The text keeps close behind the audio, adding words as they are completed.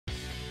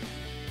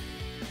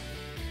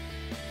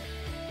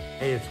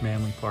Hey, it's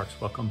Manly Parks.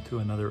 Welcome to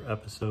another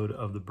episode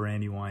of the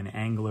Brandywine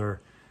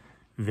Angler,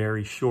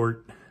 very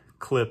short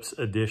clips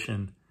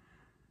edition.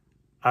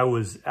 I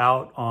was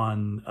out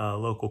on a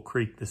local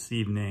creek this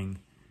evening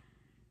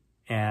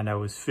and I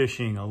was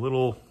fishing a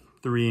little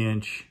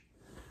 3-inch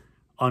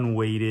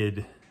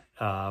unweighted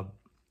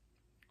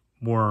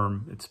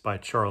worm. It's by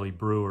Charlie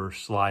Brewer,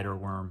 slider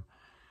worm,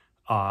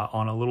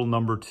 on a little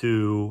number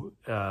 2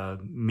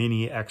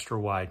 mini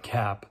extra wide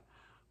cap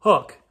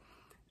hook.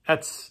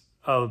 That's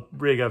a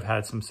rig I've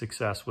had some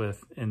success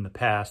with in the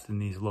past in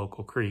these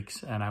local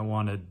creeks, and I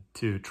wanted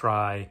to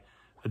try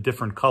a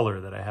different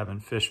color that I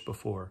haven't fished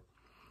before.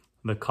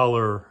 The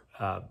color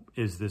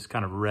is this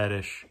kind of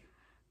reddish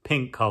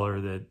pink color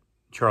that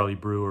Charlie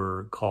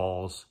Brewer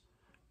calls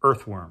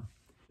earthworm.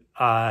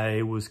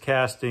 I was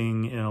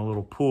casting in a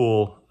little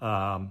pool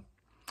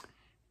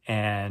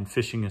and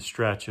fishing a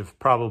stretch of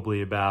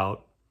probably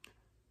about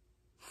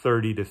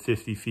 30 to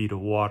 50 feet of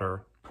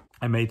water.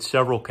 I made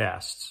several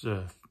casts,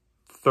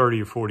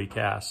 30 or 40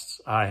 casts.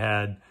 I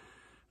had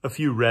a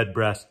few red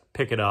breast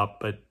pick it up,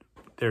 but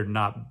they're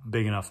not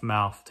big enough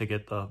mouth to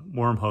get the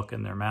worm hook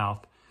in their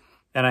mouth.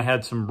 And I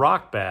had some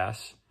rock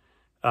bass,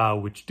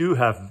 which do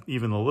have,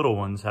 even the little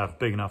ones, have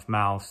big enough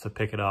mouths to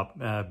pick it up,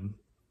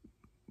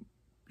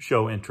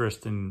 show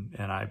interest, and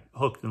I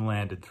hooked and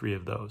landed 3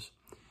 of those.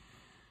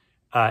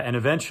 And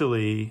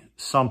eventually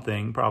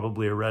something,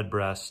 probably a red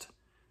breast,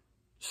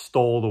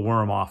 stole the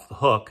worm off the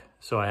hook,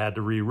 so I had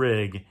to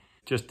re-rig.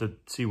 Just to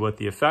see what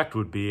the effect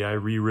would be, I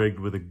re-rigged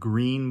with a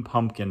green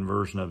pumpkin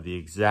version of the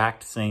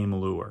exact same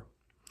lure.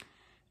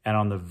 And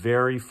on the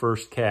very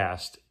first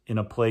cast, in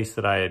a place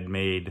that I had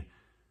made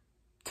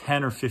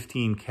 10 or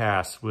 15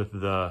 casts with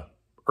the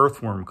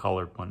earthworm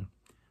colored one,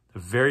 the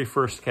very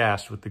first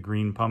cast with the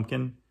green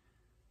pumpkin,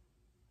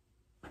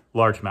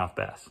 largemouth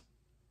bass. I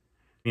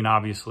mean,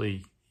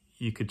 obviously,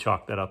 you could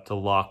chalk that up to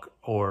luck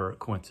or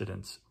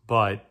coincidence,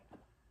 but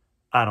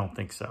I don't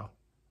think so.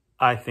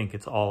 I think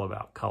it's all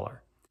about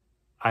color.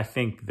 I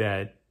think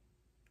that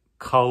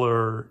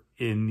color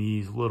in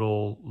these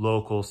little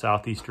local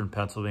Southeastern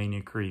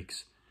Pennsylvania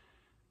creeks,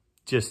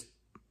 just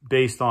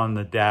based on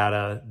the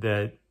data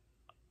that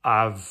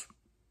I've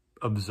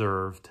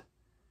observed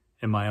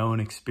in my own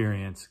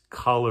experience,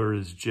 color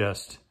is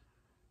just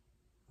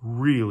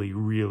really,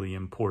 really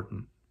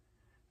important.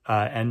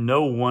 And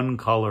no one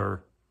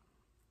color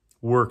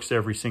works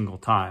every single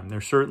time.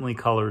 There's certainly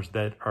colors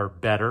that are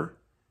better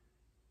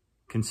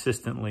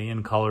consistently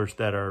and colors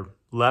that are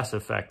less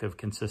effective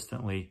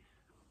consistently.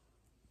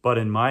 But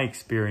in my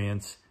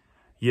experience,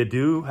 you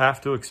do have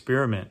to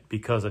experiment,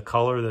 because a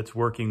color that's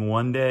working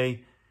one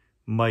day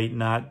might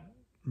not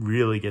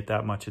really get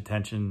that much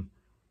attention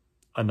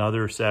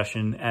another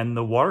session, and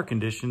the water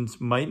conditions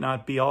might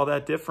not be all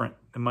that different.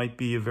 It might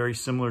be a very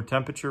similar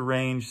temperature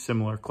range,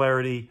 similar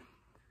clarity.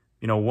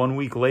 You know, 1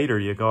 week later,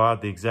 you go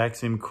out the exact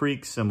same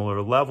creek,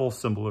 similar level,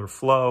 similar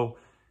flow,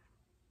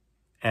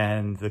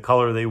 and the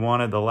color they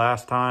wanted the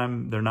last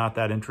time, they're not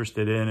that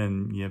interested in,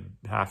 and you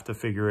have to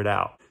figure it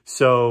out.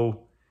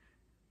 So,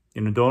 you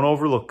know, don't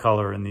overlook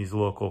color in these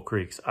local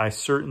creeks. I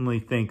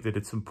certainly think that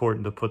it's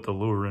important to put the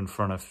lure in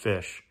front of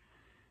fish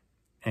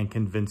and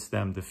convince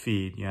them to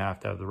feed. You have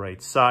to have the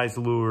right size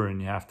lure, and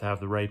you have to have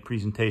the right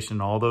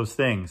presentation, all those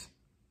things.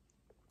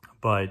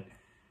 But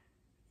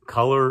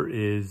color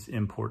is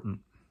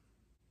important.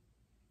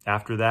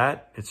 After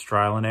that, it's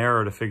trial and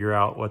error to figure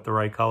out what the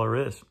right color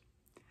is.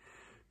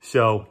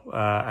 So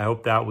I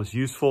hope that was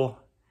useful,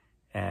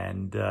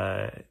 and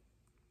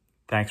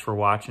thanks for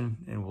watching,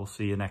 and we'll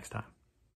see you next time.